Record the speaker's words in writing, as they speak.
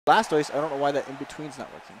Blastoise, I don't know why that in-between's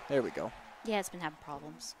not working. There we go. Yeah, it's been having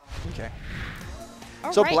problems. Okay.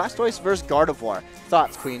 All So right. Blastoise versus Gardevoir.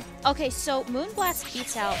 Thoughts, Queen? Okay, so Moonblast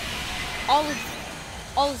beats out all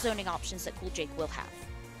the zoning options that CoolJake will have.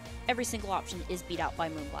 Every single option is beat out by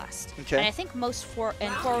Moonblast. Okay. And I think forward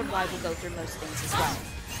wide will go through most things as well.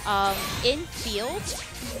 In field,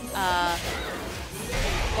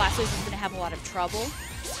 Blastoise is going to have a lot of trouble.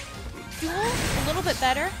 Duel, a little bit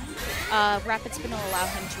better. Rapid Spin will allow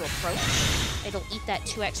him to approach. It'll eat that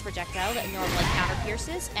 2x projectile that normally counter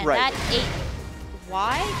pierces, and that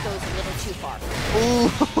 8Y goes a little too far.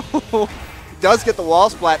 Ooh. Does get the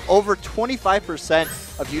wall splat. Over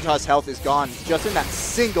 25% of Utah's health is gone just in that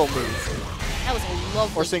single move. That was a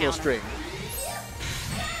lovely Or single counter. string.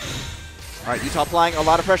 All right, Utah applying a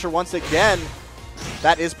lot of pressure once again.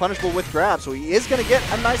 That is punishable with grab, so he is going to get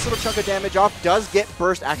a nice little chunk of damage off. Does get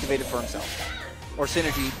burst activated for himself. Or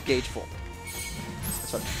synergy gauge full.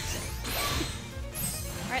 That's what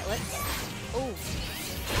All right, let's... Oh.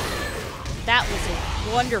 That was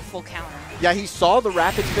a wonderful counter. Yeah, he saw the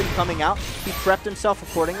rapid spin coming out. He prepped himself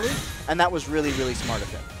accordingly, and that was really, really smart of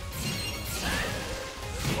him.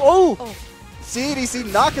 Oh!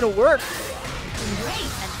 CADC not going to work.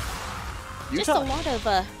 And just a lot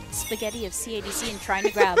of spaghetti of CADC and trying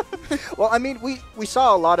to grab. Well, I mean, we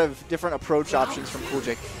saw a lot of different approach options from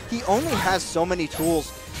CoolJake. He only has so many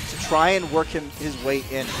tools to try and work his way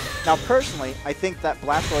in. Now, personally, I think that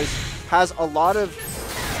Blastoise has a lot of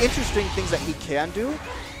interesting things that he can do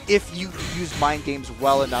if you use mind games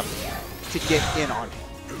well enough to get in on him.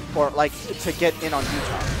 Or, like, to get in on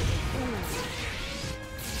Utah.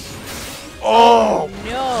 Oh,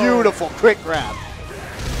 no. Beautiful quick grab.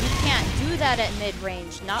 You can't do that at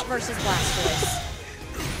mid-range, not versus Blastoise.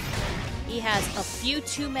 He has a few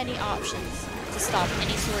too many options to stop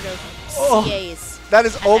any sort of CAs. That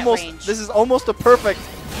is almost, range. this is almost a perfect,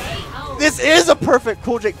 this is a perfect.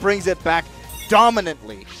 CoolJake brings it back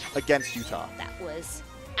dominantly against Utah. That was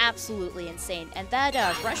absolutely insane. And that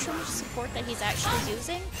Rushroom support that he's actually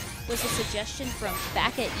using was a suggestion from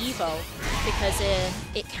back at EVO because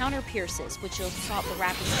it counter pierces, which will stop the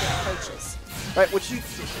rapid spin approaches. Right, which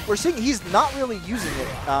we're seeing he's not really using it.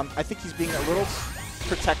 I think he's being a little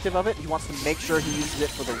protective of it. He wants to make sure he uses it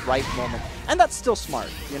for the right moment. And that's still smart,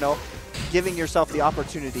 you know, giving yourself the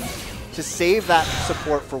opportunity to save that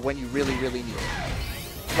support for when you really, really need it.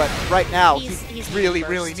 But right now, he really,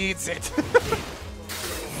 really needs it.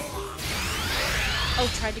 Oh,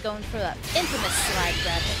 tried to go in for that infamous slide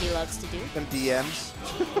grab that he loves to do. Them DMs.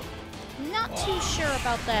 Not too sure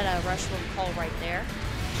about that Rushroom call right there.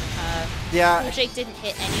 Yeah. CoolJake didn't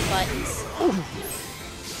hit any buttons. Ooh.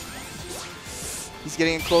 He's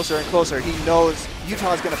getting in closer and closer. He knows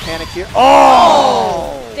Utah's going to panic here.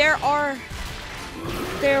 Oh! There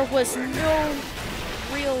was no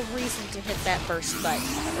real reason to hit that burst button.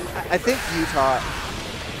 I think Utah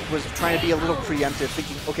was trying to be a little preemptive,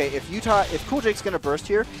 thinking, okay, if CoolJake's going to burst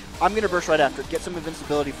here, I'm going to burst right after it, get some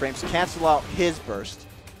invincibility frames, cancel out his burst.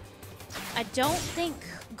 I don't think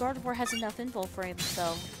Gardevoir has enough invul for him,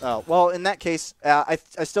 so. Oh, well, in that case, I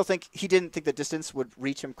still think he didn't think the distance would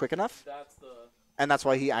reach him quick enough. And that's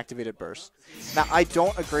why he activated burst. Now, I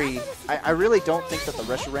don't agree. I really don't think that the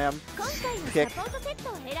Reshiram pick,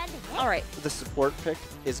 the support pick,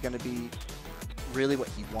 is going to be really what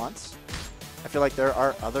he wants. I feel like there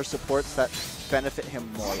are other supports that benefit him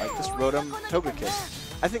more, like this Rotom Togekiss.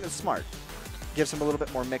 I think that's smart. Gives him a little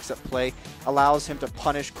bit more mix-up play, allows him to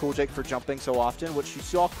punish CoolJake for jumping so often, which you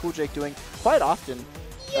saw CoolJake doing quite often,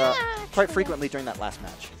 quite frequently during that last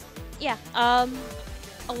match. Yeah, a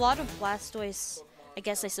lot of Blastoise,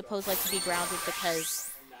 I suppose, like to be grounded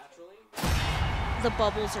because the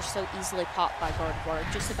bubbles are so easily popped by Gardevoir.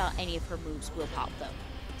 Just about any of her moves will pop them.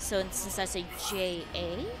 So since that's a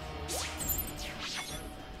JA...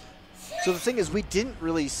 So the thing is, we didn't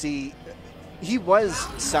really see... He was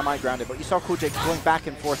semi-grounded, but you saw CoolJake going back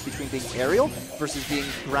and forth between being aerial versus being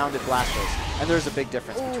grounded Blastoise. And there's a big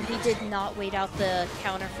difference. Oh, he did not wait out the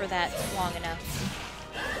counter for that long enough.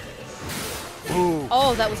 Ooh.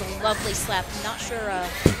 Oh, that was a lovely slap. I'm not sure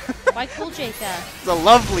why CoolJake... It's a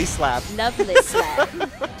lovely slap. Lovely slap.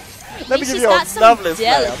 Let me give you a lovely slap.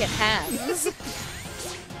 Delicate hands.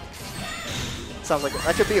 Sounds like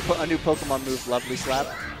that could be a new Pokemon move, lovely slap.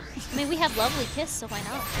 I mean, we have Lovely Kiss, so why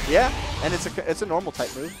not? Yeah, and it's a normal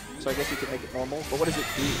type move, so I guess you could make it normal. But what does it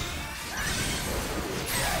do?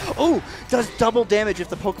 Oh, does double damage if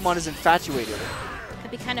the Pokemon is infatuated.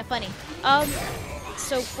 Could be kind of funny.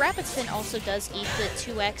 So Rapid Spin also does eat the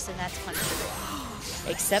 2x, and that's punishable.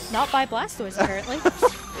 Except not by Blastoise, apparently.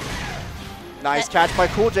 Nice catch by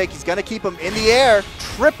CoolJake. He's going to keep him in the air.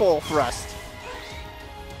 Triple thrust.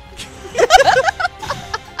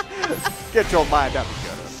 Get your mind out of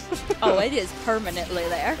the gutter. Oh, it is permanently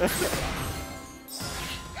there.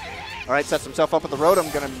 All right, sets himself up with the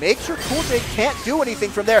Rotom. Going to make sure CoolJake can't do anything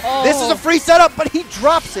from there. Oh. This is a free setup, but he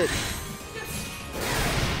drops it.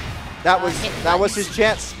 That was his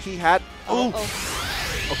chance. He had. Oh.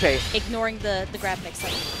 Okay. Ignoring the grab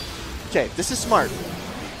mix-up. Okay, this is smart.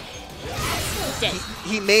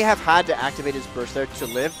 He may have had to activate his burst there to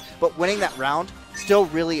live, but winning that round still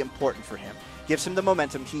really important for him. Gives him the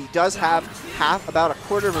momentum. He does have about a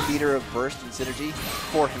quarter of a meter of burst and synergy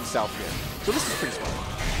for himself here. So this is pretty smart.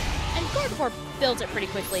 And Gardevoir builds it pretty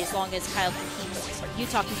quickly as long as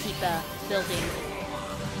Utah can keep building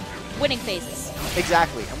winning phases.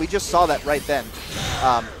 Exactly, and we just saw that right then.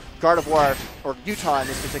 Gardevoir, or Utah in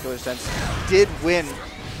this particular sense, did win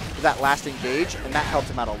that last engage, and that helped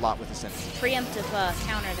him out a lot with the synergy. Preemptive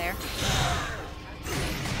counter there.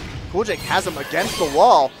 CoolJake has him against the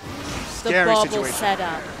wall. Scary the bubble situation.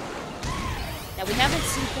 Setup. Now we haven't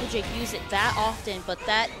seen CoolJake use it that often, but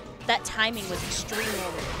that timing was extremely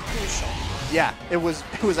crucial. Yeah, it was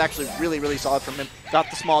actually really solid from him.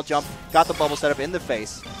 Got the small jump, got the bubble setup in the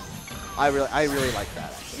face. I really like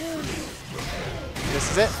that.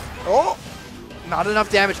 This is it. Oh, not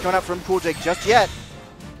enough damage coming out from CoolJake just yet.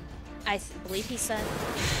 I believe he said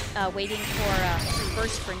waiting for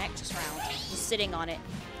burst for next round. He's sitting on it,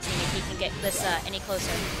 seeing if he can get this any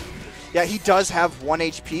closer. Yeah, he does have 1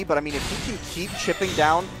 HP, but I mean, if he can keep chipping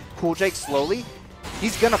down CoolJake slowly,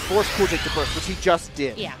 he's going to force CoolJake to burst, which he just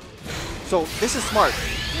did. Yeah. So this is smart.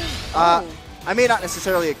 I may not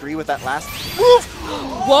necessarily agree with that last move.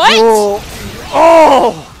 What?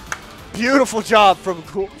 Oh! Beautiful job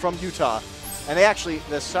from Utah. And they actually,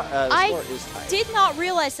 the score is tied. I did not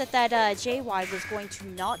realize that JY was going to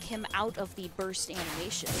knock him out of the burst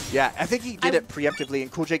animation. Yeah, I think he did it preemptively,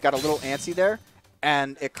 and CoolJake got a little antsy there,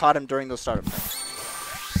 and it caught him during those startup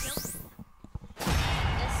frames.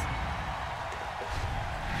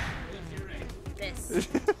 This.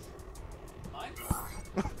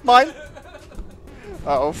 Mine?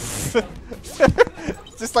 Uh-oh.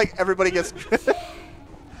 Just like everybody gets...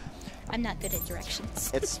 I'm not good at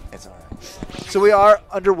directions. It's all right. So we are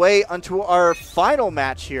underway onto our final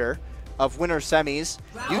match here of winner semis.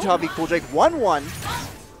 Utah v CoolJake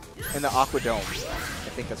 1-1 in the Aqua Dome.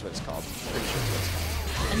 I think that's what it's called. Pretty sure that's what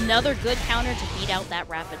it's called. Another good counter to beat out that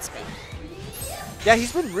rapid spin. Yeah,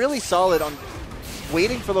 he's been really solid on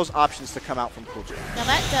waiting for those options to come out from CoolJake. Now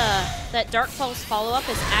that Dark Pulse follow-up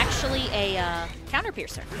is actually a counter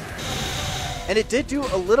piercer. And it did do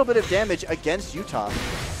a little bit of damage against Utah.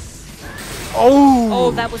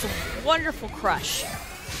 Oh, that was a wonderful crush.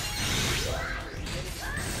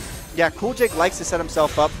 Yeah, CoolJake likes to set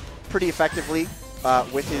himself up pretty effectively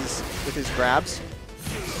with his grabs.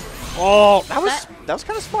 Oh, that was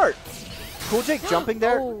kind of smart. CoolJake jumping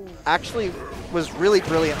there actually was really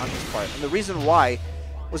brilliant on his part. And the reason why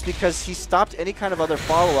was because he stopped any kind of other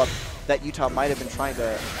follow-up that Utah might have been trying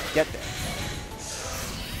to get there.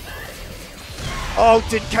 Oh,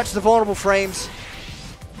 didn't catch the vulnerable frames.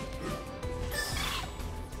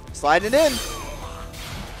 Sliding in.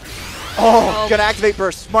 Oh, gonna activate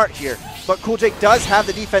burst. Smart here. But CoolJake does have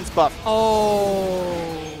the defense buff. Oh.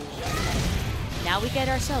 Now we get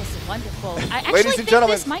ourselves a wonderful. I actually Ladies and think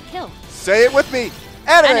gentlemen, this might kill. Say it with me.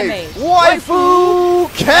 Anime Waifu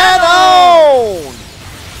Cannon!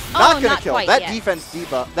 Not gonna kill. Quite That yet. defense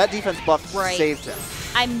buff saved him.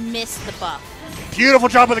 I missed the buff. Beautiful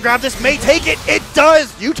job with the grab. This may take it. It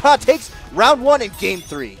does. Utah takes round 1 in game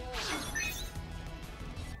 3.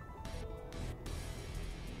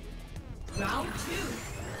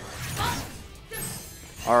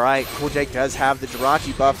 All right, CoolJake does have the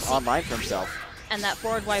Jirachi buff online for himself. And that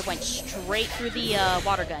forward Y went straight through the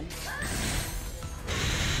water gun.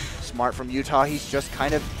 Smart from Utah. He's just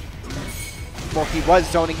kind of, well, he was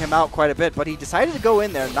zoning him out quite a bit, but he decided to go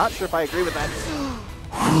in there. Not sure if I agree with that.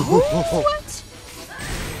 What?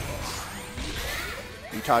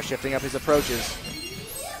 Utah shifting up his approaches.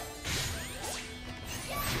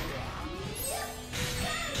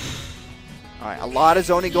 All right, a lot of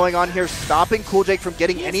zoning going on here, stopping CoolJake from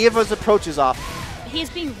getting any of his approaches off. He's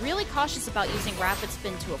being really cautious about using rapid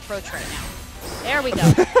spin to approach right now. There we go.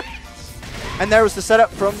 And there was the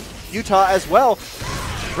setup from Utah as well.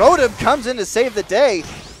 Rotom comes in to save the day,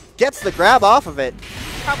 gets the grab off of it.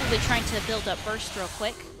 Probably trying to build up burst real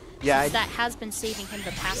quick. Yeah, since that has been saving him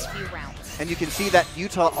the past few rounds. And you can see that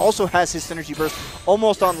Utah also has his synergy burst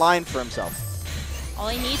almost online for himself. All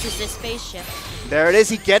he needs is this phase shift. There it is.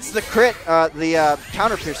 He gets the crit, the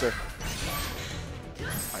counter piercer.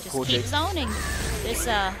 Right, just keep zoning. This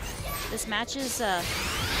match is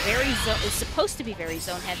is supposed to be very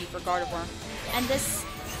zone heavy for Gardevoir, and this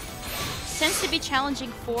tends to be challenging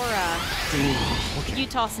for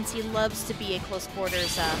Utah since he loves to be a close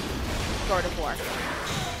quarters Gardevoir.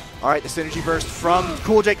 All right, the synergy burst from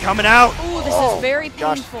CoolJake coming out. Ooh, this is very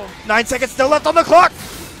painful. 9 seconds still left on the clock.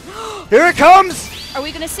 Here it comes. Are we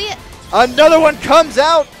going to see it? Another one comes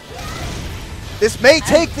out. This may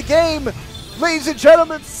take the game. Ladies and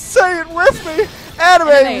gentlemen, say it with me.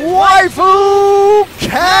 Anime Waifu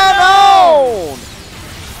Cannon!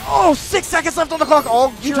 Oh, 6 seconds left on the clock.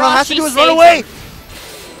 All Utah has to do is run away.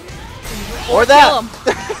 Or that.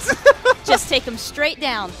 Just take him straight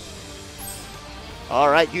down. All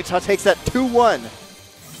right, Utah takes that 2-1.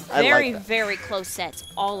 Very, very close sets,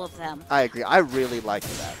 all of them. I agree. I really liked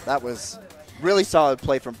that. That was really solid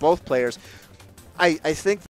play from both players. I think